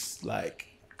gives like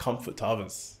comfort to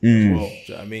others as well. Do you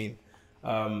know what I mean?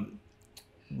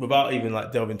 Without even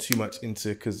like delving too much into,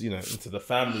 because you know, into the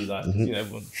family life, you know,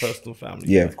 everyone's personal family.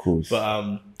 Yeah, of course.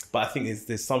 But I think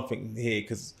there's something here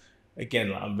because again,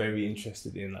 like I'm very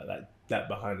interested in like that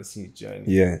behind the scenes journey.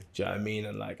 Yeah. Do you know what I mean?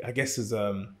 And like I guess as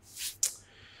I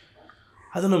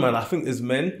don't know, man. I think as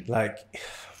men, like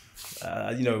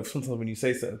you know, sometimes when you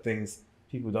say certain things,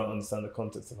 people don't understand the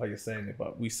context of how you're saying it,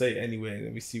 but we say it anyway, and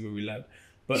then we see where we land.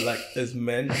 But like as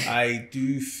men, I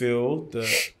do feel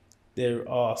that there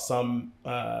are some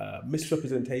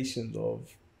misrepresentations of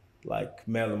like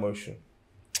male emotion.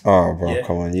 Oh, bro,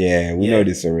 come on. Yeah, we know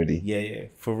this already. Yeah,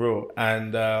 for real.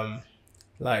 And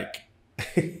like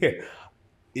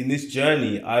in this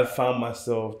journey, I've found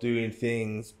myself doing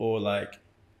things or like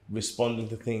responding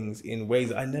to things in ways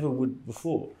that I never would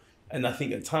before. And I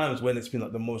think at times when it's been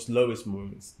like the most lowest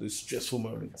moments, the stressful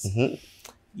moments,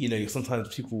 you know,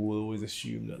 sometimes people will always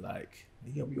assume that like,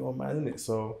 yeah, you're a man, innit?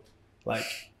 So like,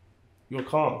 you're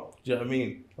calm. Do you know what I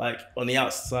mean? Like on the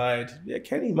outside, yeah,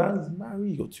 Kenny, man, he's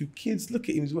married, he got 2 kids. Look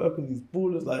at him, he's working, he's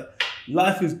ballers. Like,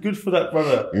 life is good for that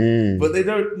brother. But they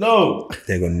don't know.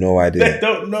 They got no idea. They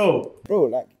don't know. Bro,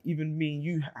 like even me and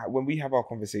you, when we have our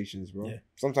conversations, bro,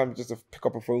 sometimes just to pick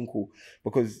up a phone call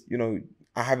because, you know,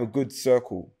 I have a good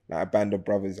circle, like a band of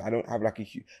brothers. I don't have like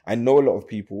I know a lot of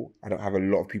people. I don't have a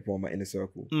lot of people on my inner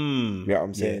circle. You know what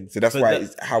I'm saying? So that's why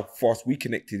how fast we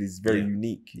connected is very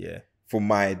unique. Yeah. For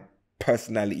my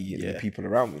personality and the people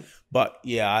around me. But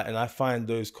yeah, and I find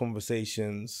those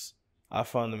conversations, I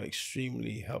found them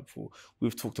extremely helpful.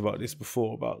 We've talked about this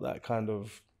before, about that kind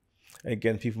of,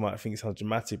 again, people might think it sounds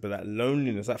dramatic, but that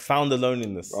loneliness, that founder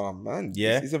loneliness. Oh man,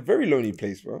 it's a very lonely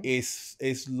place, bro. It's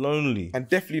lonely. And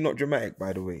definitely not dramatic,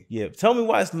 by the way. Yeah, tell me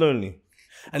why it's lonely.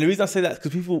 And the reason I say that is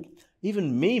because people,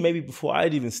 even me, maybe before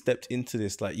I'd even stepped into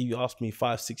this, like you asked me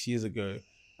 5-6 years ago,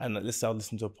 and like, let's say I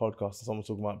listened to a podcast and someone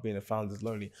talking about being a founder is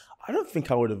lonely. I don't think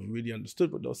I would have really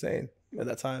understood what they were saying at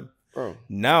that time. Bro.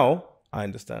 Now, I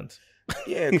understand.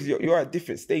 Yeah, because you're at a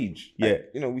different stage. Yeah.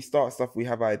 Like, you know, we start stuff, we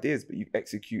have ideas, but you've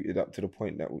executed up to the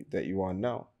point that you are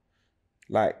now.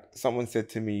 Like someone said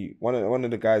to me, one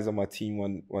of the guys on my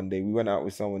team one day, we went out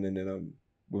with someone and then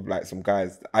with like some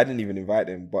guys. I didn't even invite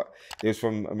them, but they was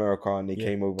from America and they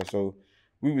came over. So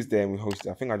we was there and we hosted.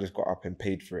 I think I just got up and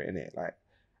paid for it, innit? Like,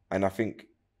 and I think,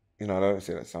 you know, I don't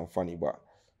say that sound funny, but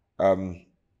it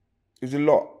was a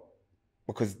lot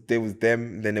because there was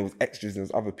them, then there was extras, and there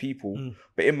was other people.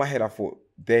 But in my head, I thought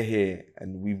they're here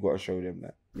and we've got to show them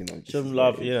that, you know, show them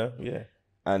love, yeah.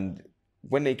 And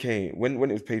when they came, when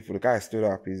it was paid for, the guy stood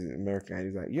up, he's American, and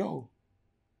he was like, yo,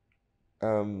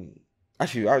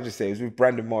 actually, I'll just say it was with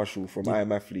Brandon Marshall from I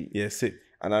Am Athlete. Yeah, sick.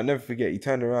 And I'll never forget, he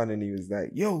turned around and he was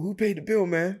like, yo, who paid the bill,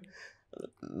 man?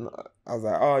 I was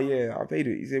like, oh yeah, I paid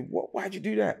it. He said, why'd you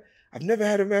do that? I've never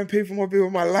had a man pay for my bill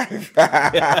in my life.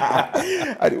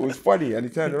 And it was funny. And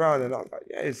he turned around and I was like,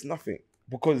 yeah, it's nothing.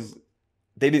 Because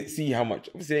they didn't see how much,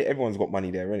 obviously everyone's got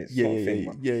money there, and it's not a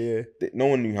thing, yeah. No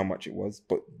one knew how much it was,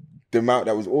 but the amount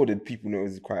that was ordered, people knew it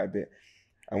was quite a bit.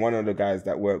 And one of the guys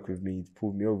that worked with me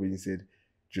pulled me over and he said,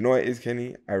 do you know what it is,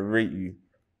 Kenny? I rate you,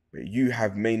 but you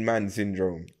have main man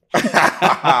syndrome.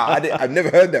 I've never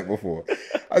heard that before.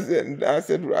 I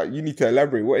said, you need to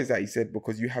elaborate. What is that? He said,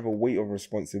 because you have a weight of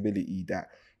responsibility that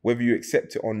whether you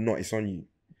accept it or not, it's on you.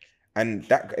 And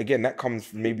that, again, that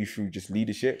comes maybe through just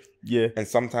leadership. Yeah. And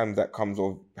sometimes that comes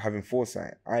of having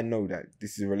foresight. I know that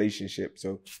this is a relationship,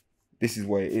 so this is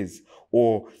what it is.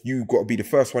 Or you've got to be the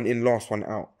first one in, last one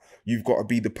out. You've got to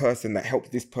be the person that helps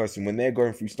this person when they're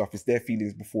going through stuff. It's their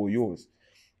feelings before yours.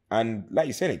 And like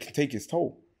you said, it can take its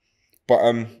toll. But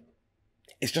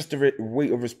it's just the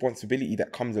weight of responsibility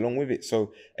that comes along with it.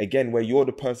 So again, where you're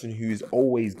the person who's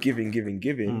always giving,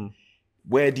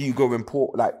 where do you go and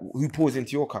pour? Like, who pours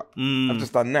into your cup? I've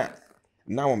just done that.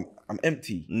 Now I'm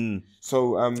empty.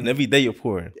 So and every day you're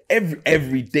pouring.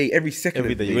 Every day, every second.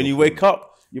 Every day. When you wake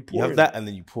up, you're pouring. You have that, and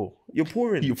then you pour. You're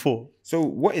pouring. You pour. So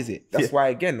what is it? That's why,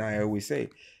 again, I always say,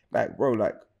 like, bro,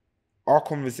 like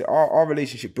our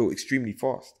relationship built extremely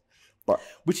fast. But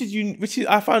which is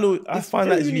I find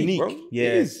that is unique. Bro. Yeah,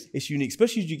 it's unique,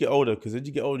 especially as you get older, because as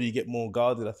you get older, you get more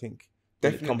guarded, I think.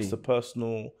 When it comes to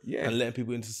personal and letting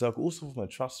people into the circle, also from a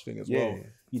trust thing as well.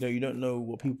 You know, you don't know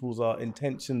what people's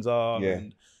intentions are,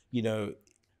 and you know.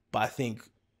 But I think,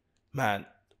 man,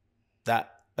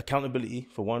 that accountability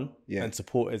for one, and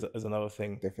support is another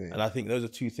thing. Definitely. And I think those are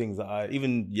two things that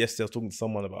even yesterday I was talking to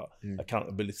someone about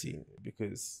accountability,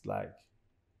 because like,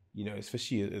 you know,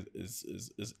 especially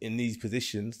as in these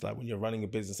positions, like when you're running a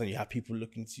business and you have people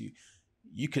looking to you,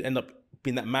 you could end up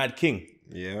being that mad king,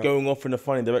 going off in a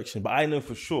funny direction. But I know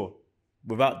for sure,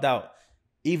 without doubt,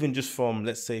 even just from,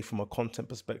 let's say, from a content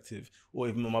perspective, or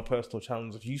even on my personal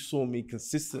channels, if you saw me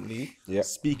consistently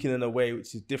speaking in a way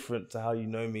which is different to how you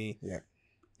know me,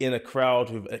 in a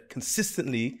crowd with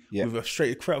consistently with a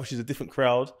straight crowd, which is a different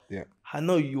crowd, I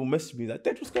know you'll message me like,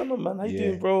 Dej, what's going on, man? How you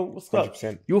doing, bro? What's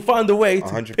 100%. up? You'll find a way to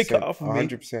 100%, pick it up from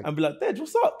 100%. me and be like, Dej,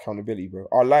 what's up? Accountability, bro.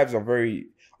 Our lives are very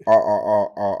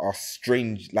are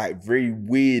strange, like very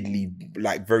weirdly,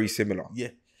 like very similar. Yeah.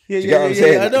 Do you get what I'm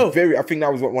saying? I know. I think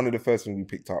that was one of the first things we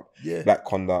picked up. Like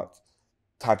conduct,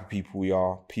 type of people we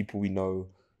are, people we know,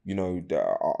 you know,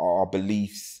 our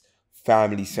beliefs,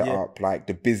 family setup, like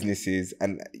the businesses,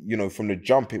 and you know, from the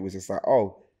jump, it was just like,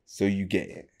 oh, so you get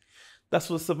it. That's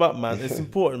what it's about, man. It's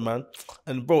important, man.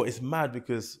 And bro, it's mad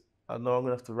because I know I'm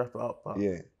gonna have to wrap it up, but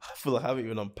I feel like I haven't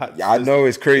even unpacked. Yeah, I know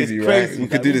it's crazy, right? We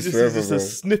could do this forever, just bro. A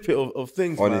snippet of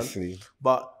things, honestly. Man.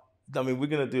 But I mean, we're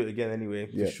gonna do it again anyway,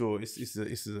 for sure. It's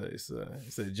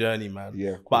a journey, man.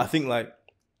 Yeah. Cool. But I think, like,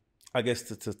 I guess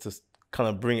to kind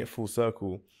of bring it full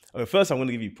circle. I mean, first I'm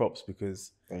gonna give you props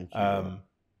because thank you,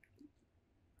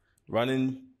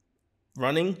 running,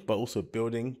 but also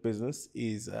building business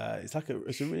is it's a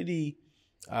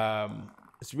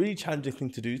really challenging thing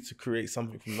to do, to create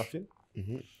something from nothing.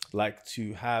 Like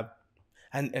to have,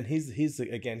 and here's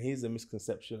a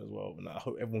misconception as well, and I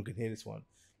hope everyone can hear this one,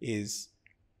 is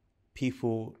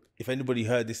people, if anybody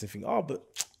heard this and think, oh, but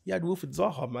you had Wilfred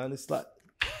Zaha, man, it's like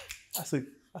that's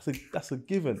a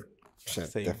given.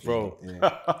 Saying, bro,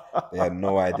 they had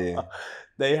no idea.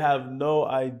 They have no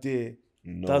idea.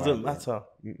 Doesn't matter.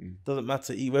 Doesn't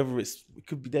matter whether it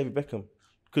could be David Beckham,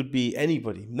 could be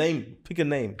anybody. Pick a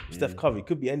name. Steph Curry,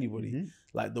 could be anybody.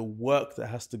 Like the work that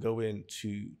has to go in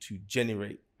to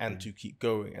generate and to keep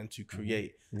going and to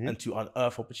create and to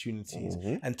unearth opportunities.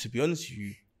 And to be honest with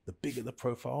you, the bigger the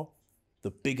profile,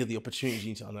 the bigger the opportunity you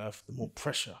need to unearth, the more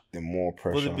pressure.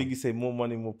 What did Biggie say? More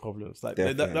money, more problems. Like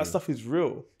that stuff is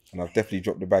real. And I've definitely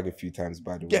dropped the bag a few times,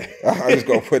 by the way. I just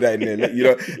got to put that in there.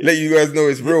 Let you guys know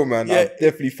it's real, man. I've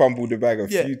definitely fumbled the bag a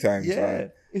few times. Yeah,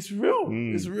 it's real.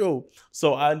 It's real.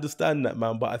 So I understand that,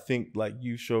 man. But I think like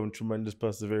you've shown tremendous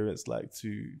perseverance, like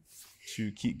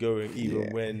to keep going even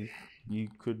when you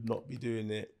could not be doing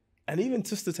it. And even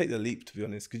just to take the leap, to be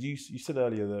honest, because you said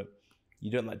earlier that you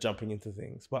don't like jumping into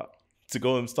things. But to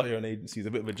go and start your own agency is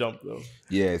a bit of a jump, though.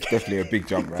 Yeah, it's definitely a big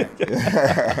jump, right?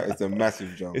 It's a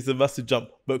massive jump. It's a massive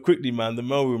jump. But quickly, man, the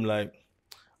MAILROOM, like,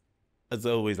 as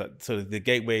always, like, so the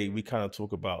gateway, we kind of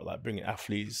talk about like bringing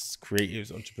athletes,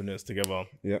 creatives, entrepreneurs together.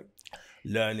 Yeah.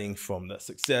 Learning from the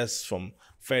success, from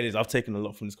failures. I've taken a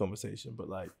lot from this conversation, but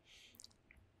like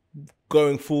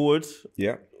going forward,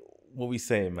 what we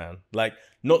saying, man? Like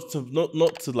not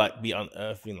to like be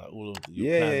unearthing like all of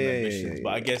your plans and ambitions,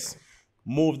 but I guess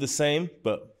more of the same,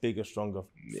 but bigger, stronger,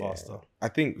 faster. I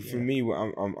think for me,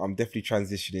 I'm definitely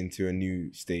transitioning to a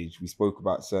new stage. We spoke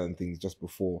about certain things just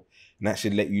before, and that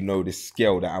should let you know the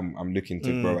scale that I'm looking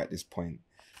to grow at this point.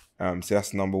 So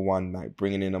that's number one, like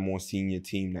bringing in a more senior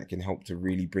team that can help to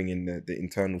really bring in the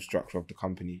internal structure of the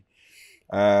company.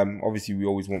 Obviously, we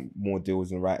always want more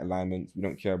deals and right alignments. We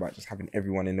don't care about just having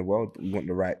everyone in the world, but we want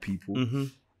the right people.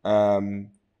 And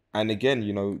again,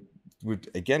 you know,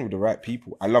 with the right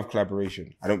people, I love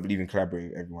collaboration. I don't believe in collaborating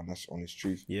with everyone. That's the honest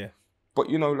truth. Yeah. But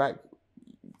you know, like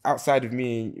outside of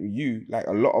me and you, like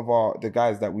a lot of the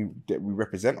guys that we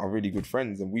represent are really good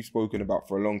friends, and we've spoken about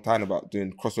for a long time about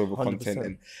doing crossover 100%.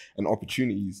 Content and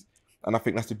opportunities. And I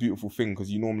think that's the beautiful thing,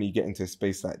 because you normally get into a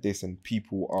space like this and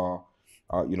people are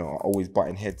always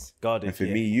butting heads. And for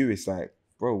me, it's like,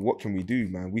 bro, what can we do,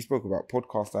 man? We spoke about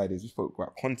podcast ideas. We spoke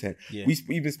about content. Yeah. We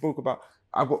even spoke about,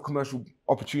 I've got commercial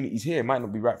opportunities here. It might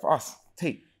not be right for us.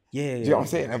 Take. Yeah. Do you know what I'm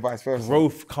saying? And vice versa.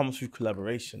 Growth comes through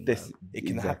collaboration. It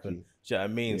can happen. Do you know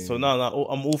what I mean? Yeah. So no,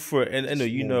 I'm all for it. And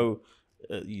you know,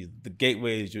 the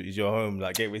Gateway is your home.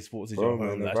 Like Gateway Sports is your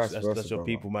home. Man, that's your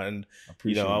people, man. And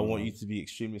you know, I want you to be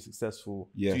extremely successful.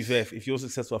 Yes. To be fair, if you're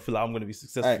successful, I feel like I'm going to be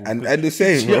successful. And the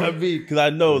same, you know what I mean? Because I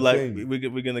know like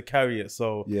we're going to carry it.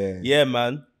 So yeah,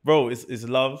 man, bro, it's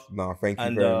love. No, thank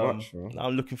you very much, bro.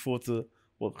 I'm looking forward to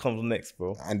what comes next,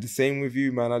 bro. And the same with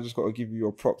you, man. I just got to give you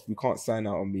your props. We can't sign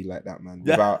out on me like that, man,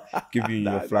 without giving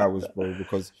you your flowers, bro.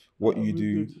 Because what we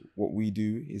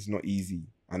do is not easy.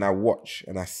 And I watch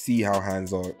and I see how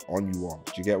hands on you are.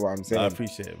 Do you get what I'm saying? I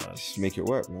appreciate it, man. Just make it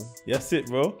work, man. Yeah, that's it,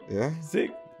 bro. Yeah?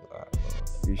 Sick.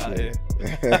 Appreciate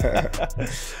it.